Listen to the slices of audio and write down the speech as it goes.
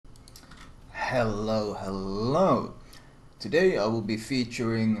Hello. Today I will be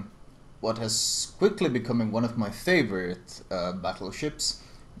featuring what has quickly becoming one of my favorite battleships,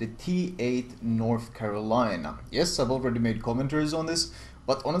 the T-8 North Carolina. Yes, I've already made commentaries on this,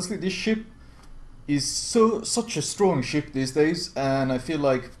 but honestly this ship is such a strong ship these days, and I feel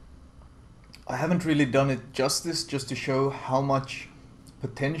like I haven't really done it justice just to show how much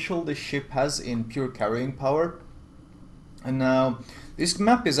potential this ship has in pure carrying power. And now, this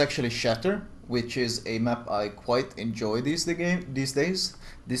map is actually Shatter, which is a map I quite enjoy these days.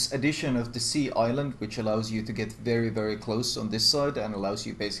 This addition of the Sea Island, which allows you to get very close on this side and allows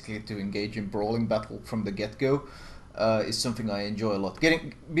you basically to engage in brawling battle from the get-go, is something I enjoy a lot.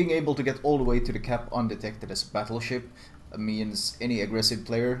 Being able to get all the way to the cap undetected as a battleship means any aggressive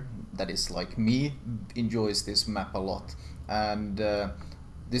player that is like me enjoys this map a lot. And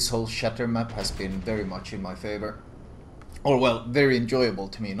this whole Shatter map has been very much in my favor. Or well, very enjoyable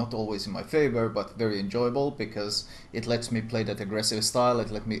to me, not always in my favor, but very enjoyable because it lets me play that aggressive style,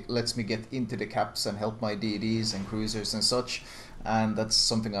 it lets me get into the caps and help my DDs and cruisers and such, and that's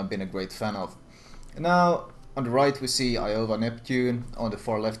something I've been a great fan of. Now, on the right we see Iowa Neptune, on the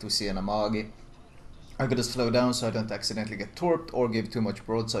far left we see an Amagi. I gotta slow down so I don't accidentally get torped or give too much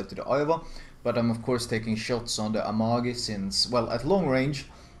broadside to the Iowa, but I'm of course taking shots on the Amagi since, well, at long range,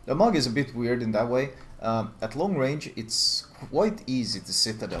 the Amagi is a bit weird in that way. At long range, it's quite easy to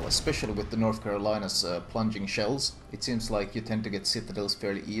citadel, especially with the North Carolina's plunging shells. It seems like you tend to get citadels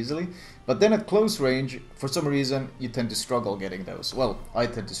fairly easily. But then at close range, for some reason, you tend to struggle getting those. Well, I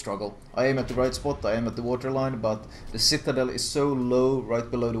tend to struggle. I aim at the right spot, I aim at the waterline, but the citadel is so low right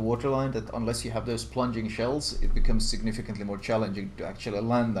below the waterline that unless you have those plunging shells, it becomes significantly more challenging to actually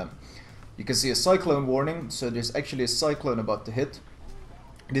land them. You can see a cyclone warning, so there's actually a cyclone about to hit.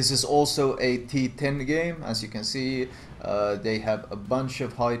 This is also a T10 game, as you can see. They have a bunch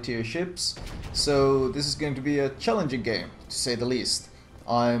of high tier ships, so this is going to be a challenging game, to say the least.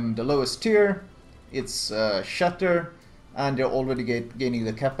 I'm the lowest tier, it's Shatter, and they're already gaining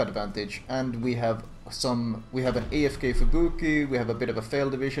the cap advantage, and we have an AFK Fubuki, we have a bit of a fail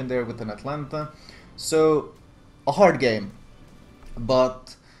division there with an Atlanta, so a hard game,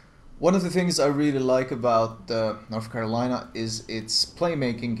 but one of the things I really like about North Carolina is its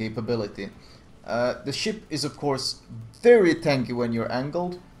playmaking capability. The ship is of course very tanky when you're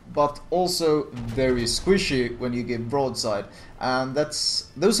angled, but also very squishy when you give broadside. And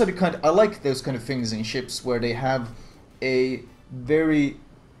I like those kind of things in ships where they have a very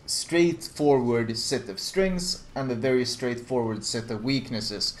straightforward set of strengths and a very straightforward set of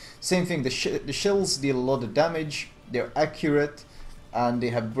weaknesses. Same thing, the shells deal a lot of damage, they're accurate, and they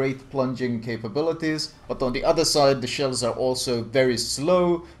have great plunging capabilities, but on the other side the shells are also very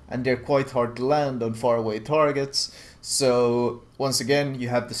slow and they're quite hard to land on faraway targets. So once again you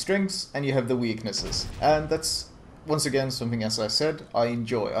have the strengths and you have the weaknesses, and that's once again something, as I said, I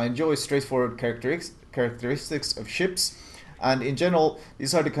enjoy straightforward characteristics of ships, and in general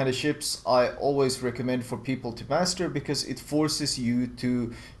these are the kind of ships I always recommend for people to master because it forces you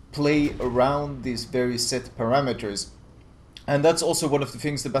to play around these very set parameters. And that's also one of the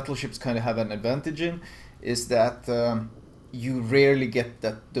things the battleships kind of have an advantage in, is that you rarely get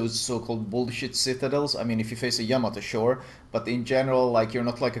those so-called bullshit citadels. I mean, if you face a Yamato, sure, but in general, like, you're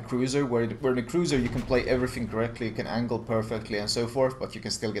not like a cruiser, where in a cruiser you can play everything correctly, you can angle perfectly and so forth, but you can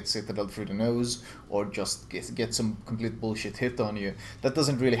still get citadel through the nose, or just get some complete bullshit hit on you. That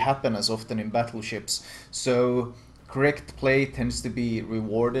doesn't really happen as often in battleships, so correct play tends to be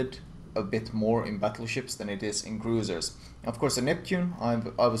rewarded a bit more in battleships than it is in cruisers. Of course, a Neptune, I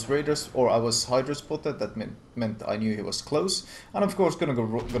was hydro spotted. That meant I knew he was close, and of course gonna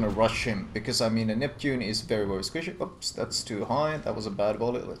rush him because I mean a Neptune is very squishy. Oops, that's too high. That was a bad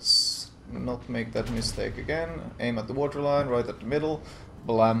volley. Let's not make that mistake again. Aim at the waterline, right at the middle.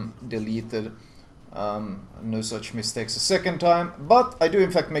 Blam, deleted. No such mistakes a second time, but I do in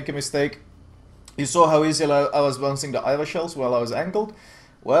fact make a mistake. You saw how easy I was bouncing the Iowa shells while I was angled.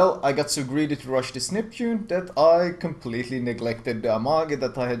 Well, I got so greedy to rush this Neptune that I completely neglected the Amagi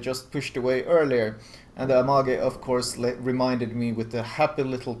that I had just pushed away earlier. And the Amagi, of course, reminded me with a happy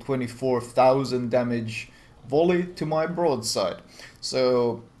little 24,000 damage volley to my broadside.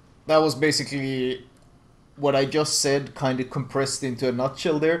 So that was basically what I just said, kind of compressed into a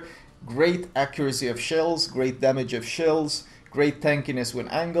nutshell there. Great accuracy of shells, great damage of shells, great tankiness when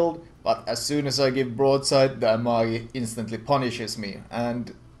angled, but as soon as I give broadside, the Amagi instantly punishes me,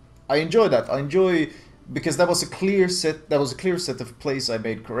 and I enjoy that. I enjoy because that was a clear set. Of plays I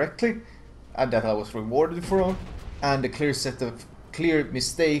made correctly, and that I was rewarded for, and a clear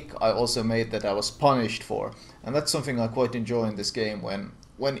mistake I also made that I was punished for, and that's something I quite enjoy in this game when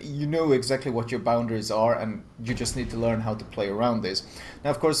when you know exactly what your boundaries are and you just need to learn how to play around this. Now,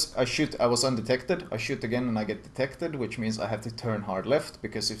 of course, I was undetected. I shoot again and I get detected, which means I have to turn hard left,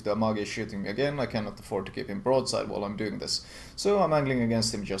 because if the Amagi is shooting me again, I cannot afford to give him broadside while I'm doing this. So I'm angling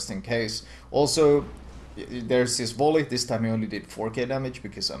against him just in case. Also, there's his volley. This time he only did 4k damage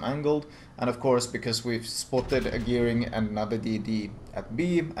because I'm angled. And of course, because we've spotted a gearing and another DD at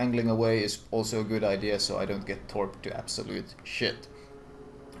B, angling away is also a good idea so I don't get torped to absolute shit.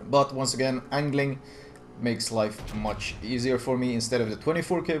 But once again, angling makes life much easier for me. Instead of the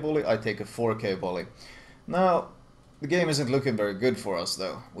 24k volley, I take a 4k volley. Now, the game isn't looking very good for us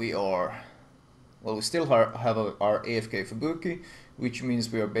though. We still have our AFK Fubuki, which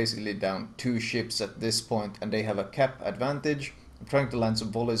means we are basically down 2 ships at this point, and they have a cap advantage. I'm trying to land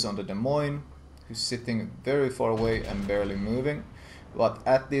some volleys on the Des Moines, who's sitting very far away and barely moving. But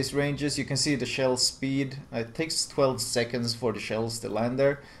at these ranges, you can see the shell speed. It takes 12 seconds for the shells to land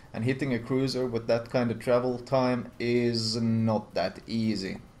there, and hitting a cruiser with that kind of travel time is not that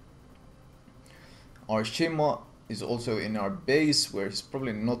easy. Our Shima is also in our base, where he's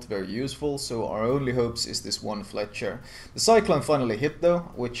probably not very useful, so our only hopes is this one Fletcher. The Cyclone finally hit though,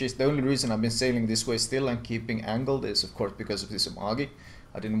 which is the only reason I've been sailing this way still and keeping angled, is of course because of this Amagi.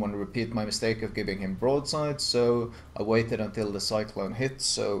 I didn't want to repeat my mistake of giving him broadside, so I waited until the Cyclone hit,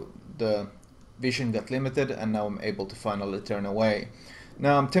 so the vision got limited, and now I'm able to finally turn away.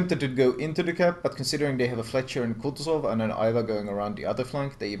 Now I'm tempted to go into the cap, but considering they have a Fletcher and Kutuzov and an Aiva going around the other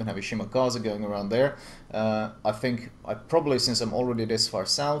flank, they even have a Shimakaze going around there, I think I probably, since I'm already this far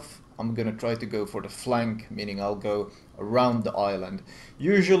south, I'm gonna try to go for the flank, meaning I'll go around the island.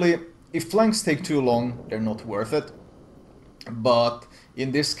 Usually, if flanks take too long, they're not worth it. But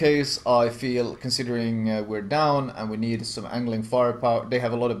in this case, I feel, considering we're down and we need some angling firepower, they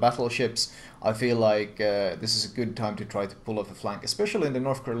have a lot of battleships, I feel like this is a good time to try to pull off a flank, especially in the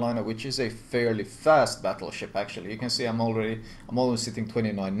North Carolina, which is a fairly fast battleship actually. You can see I'm almost hitting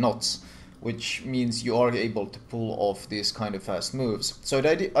 29 knots, which means you are able to pull off these kind of fast moves. So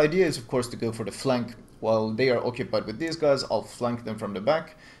the idea is of course to go for the flank. While they are occupied with these guys, I'll flank them from the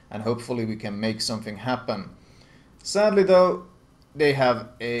back, and hopefully we can make something happen. Sadly though, they have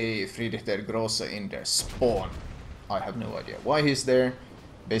a Friedrich der Grosse in their spawn. I have no idea why he's there.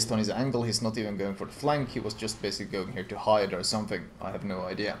 Based on his angle, he's not even going for the flank, he was just basically going here to hide or something. I have no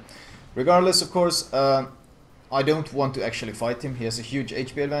idea. Regardless, of course, I don't want to actually fight him. He has a huge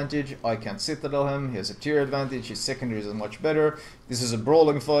HP advantage, I can't citadel him, he has a tier advantage, his secondaries are much better. This is a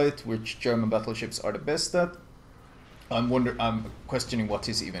brawling fight, which German battleships are the best at. I'm questioning what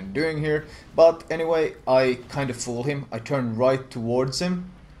he's even doing here, but anyway, I kind of fool him. I turn right towards him,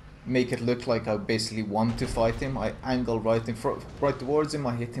 make it look like I basically want to fight him. I angle right towards him.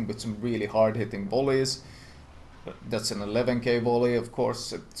 I hit him with some really hard-hitting volleys. That's an 11k volley, of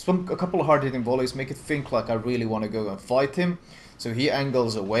course. A couple of hard-hitting volleys make it think like I really want to go and fight him. So he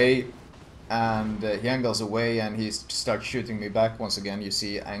angles away, and he starts shooting me back. Once again, you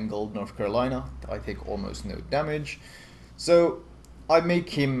see angled North Carolina. I take almost no damage. So I make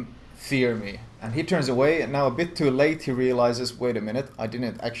him fear me, and he turns away, and now a bit too late he realizes, wait a minute, I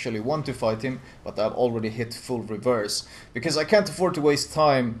didn't actually want to fight him, but I've already hit full reverse, because I can't afford to waste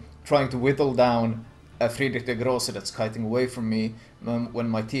time trying to whittle down a Friedrich der Grosse that's kiting away from me when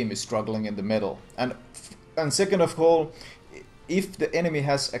my team is struggling in the middle. And second of all, if the enemy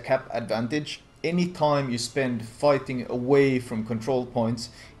has a cap advantage, any time you spend fighting away from control points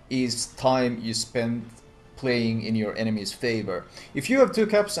is time you spend playing in your enemy's favor. If you have 2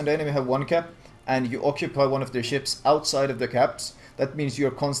 caps and the enemy have 1 cap, and you occupy one of their ships outside of the caps, that means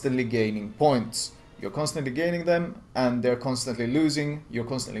you're constantly gaining points. You're constantly gaining them, and they're constantly losing. You're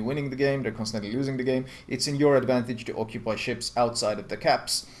constantly winning the game, they're constantly losing the game. It's in your advantage to occupy ships outside of the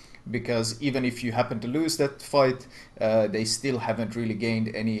caps, because even if you happen to lose that fight, they still haven't really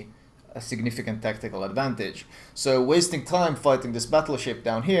gained any significant tactical advantage. So wasting time fighting this battleship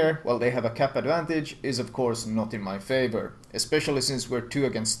down here while they have a cap advantage is of course not in my favor, especially since we're 2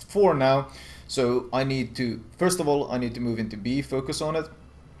 against 4 now. So I need to, first of all, I need to move into B, focus on it.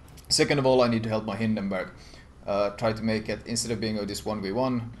 Second of all, I need to help my Hindenburg. Try to make it, instead of being this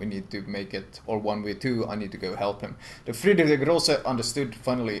 1v1, we need to make it, or 1v2, I need to go help him. The Friedrich der Grosse understood,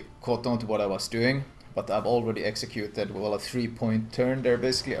 finally caught on to what I was doing, but I've already executed, well, a 3-point turn there,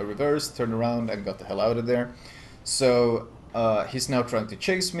 basically, a reverse, turned around and got the hell out of there. So he's now trying to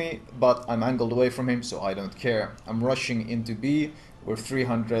chase me, but I'm angled away from him, so I don't care. I'm rushing into B, we're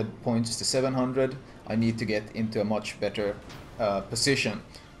 300 points to 700, I need to get into a much better position.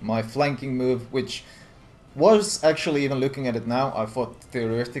 My flanking move, which was actually, even looking at it now, I thought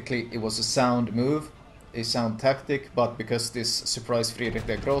theoretically it was a sound move. a sound tactic, but because this surprise Friedrich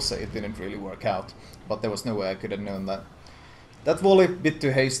der Grosse, it didn't really work out. But there was no way I could have known that. That volley, bit too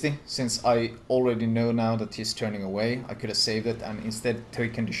hasty, since I already know now that he's turning away. I could have saved it and instead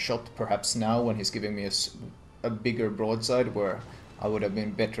taken the shot perhaps now when he's giving me a bigger broadside where I would have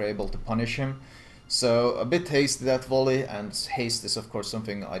been better able to punish him. So a bit hasty that volley, and haste is of course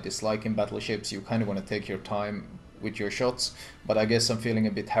something I dislike in battleships. You kind of want to take your time with your shots, but I guess I'm feeling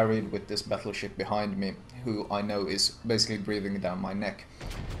a bit harried with this battleship behind me, who I know is basically breathing down my neck.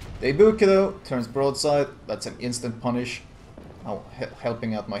 The Ibuki though turns broadside, that's an instant punish. Now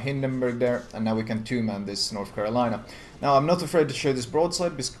helping out my Hindenburg there, and now we can two-man this North Carolina. Now I'm not afraid to show this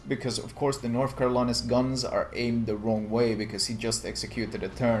broadside because of course the North Carolina's guns are aimed the wrong way because he just executed a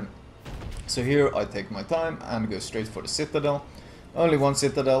turn. So here I take my time and go straight for the citadel. Only one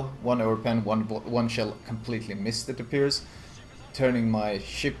citadel, one overpen, one shell completely missed, it appears. Turning my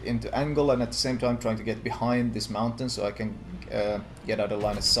ship into angle and at the same time trying to get behind this mountain so I can get out of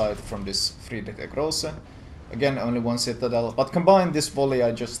line of sight from this Friedrich der Grosse. Again, only one citadel, but combined this volley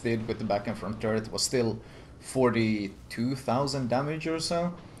I just did with the back and front turret was still 42,000 damage or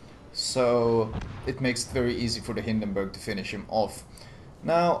so. So it makes it very easy for the Hindenburg to finish him off.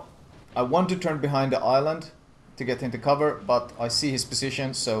 Now, I want to turn behind the island to get into cover, but I see his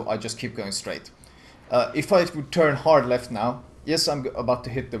position, so I just keep going straight. If I would turn hard left now, yes, I'm about to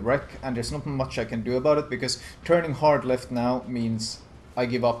hit the wreck, and there's not much I can do about it, because turning hard left now means I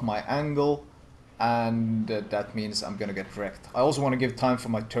give up my angle, and that means I'm gonna get wrecked. I also want to give time for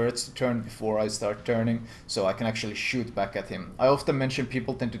my turrets to turn before I start turning, so I can actually shoot back at him. I often mention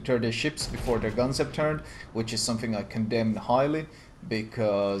people tend to turn their ships before their guns have turned, which is something I condemn highly,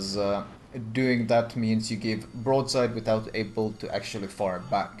 because doing that means you give broadside without able to actually fire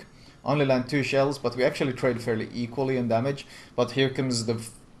back. I only land 2 shells, but we actually trade fairly equally in damage. But here comes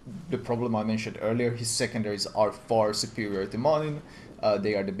the problem I mentioned earlier. His secondaries are far superior to mine.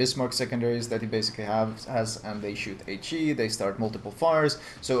 They are the Bismarck secondaries that he basically has, and they shoot HE, they start multiple fires.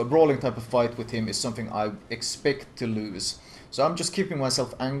 So a brawling type of fight with him is something I expect to lose. So I'm just keeping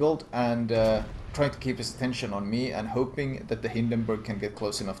myself angled and trying to keep his attention on me and hoping that the Hindenburg can get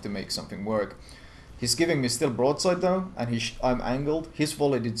close enough to make something work. He's giving me still broadside though, and I'm angled. His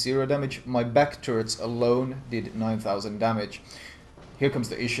volley did 0 damage. My back turrets alone did 9,000 damage. Here comes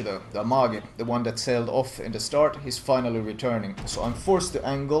the issue though. The Amagi, the one that sailed off in the start, he's finally returning. So I'm forced to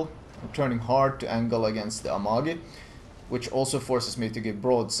angle. I'm turning hard to angle against the Amagi, which also forces me to give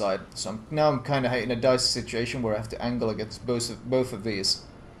broadside. So now I'm kind of in a dicey situation where I have to angle against both of these.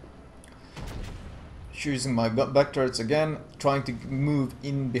 Choosing my back turrets again, trying to move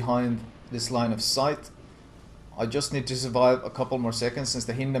in behind this line of sight. I just need to survive a couple more seconds, since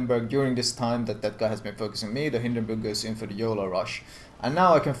the Hindenburg, during this time that guy has been focusing me, the Hindenburg goes in for the YOLO rush. And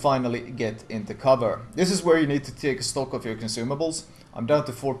now I can finally get into cover. This is where you need to take stock of your consumables. I'm down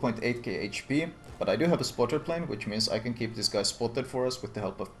to 4.8k HP, but I do have a spotter plane, which means I can keep this guy spotted for us with the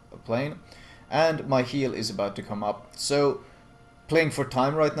help of a plane. And my heal is about to come up. So playing for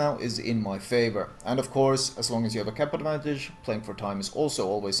time right now is in my favor. And of course, as long as you have a cap advantage, playing for time is also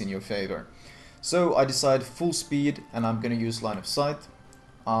always in your favor. So I decide full speed, and I'm gonna use line of sight.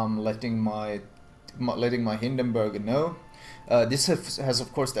 I'm letting my Hindenburg know. This has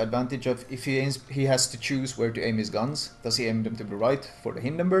of course the advantage of if he has to choose where to aim his guns. Does he aim them to the right for the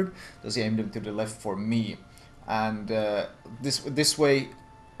Hindenburg? Does he aim them to the left for me? And this way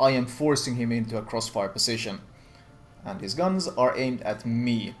I am forcing him into a crossfire position. And his guns are aimed at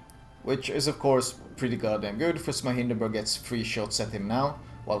me, which is of course pretty goddamn good, because my Hindenburg gets 3 shots at him now,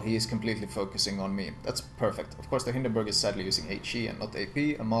 while he is completely focusing on me. That's perfect. Of course the Hindenburg is sadly using HE and not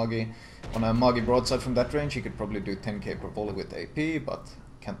AP. Amagi, on a Amagi broadside from that range he could probably do 10k per volley with AP, but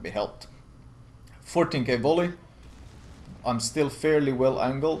can't be helped. 14k volley. I'm still fairly well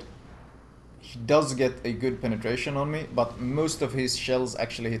angled. He does get a good penetration on me, but most of his shells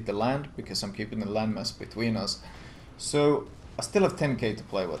actually hit the land, because I'm keeping the landmass between us. So I still have 10k to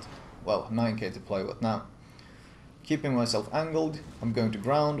play with. Well, 9k to play with now. Keeping myself angled, I'm going to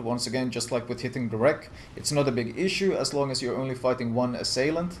ground. Once again, just like with hitting the wreck, it's not a big issue as long as you're only fighting one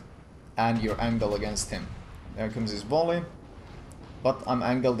assailant and your angle against him. There comes his volley, but I'm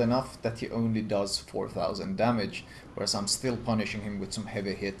angled enough that he only does 4,000 damage, whereas I'm still punishing him with some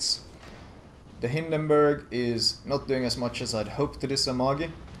heavy hits. The Hindenburg is not doing as much as I'd hoped to this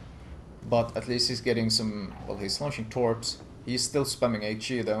Amagi, but at least he's getting some, well, he's launching torps. He's still spamming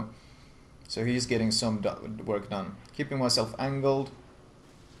HE though, so he's getting some work done. Keeping myself angled,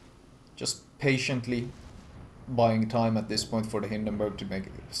 just patiently buying time at this point for the Hindenburg to make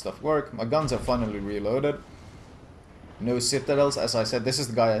stuff work. My guns are finally reloaded. no citadels. As I said, this is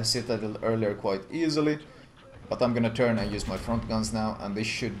the guy I citadeled earlier quite easily. But I'm gonna turn and use my front guns now, and this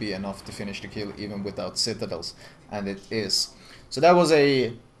should be enough to finish the kill even without citadels. And it is. So that was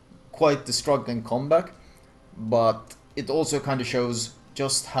a quite the struggling comeback, but it also kind of shows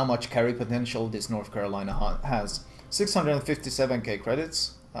just how much carry potential this North Carolina has. 657k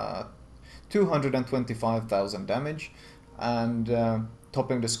credits, 225,000 damage, and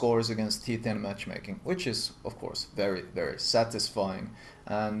topping the scores against T10 matchmaking, which is, of course, very, very satisfying.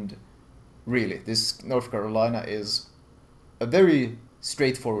 And really, this North Carolina is a very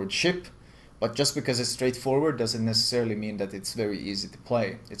straightforward ship, but just because it's straightforward doesn't necessarily mean that it's very easy to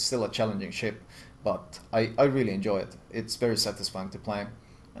play. It's still a challenging ship, but I really enjoy it. It's very satisfying to play.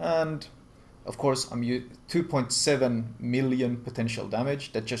 And of course, I'm 2.7 million potential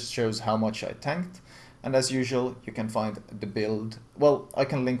damage. That just shows how much I tanked. And as usual, you can find the build. Well, I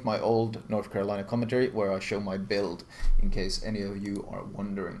can link my old North Carolina commentary where I show my build in case any of you are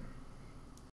wondering.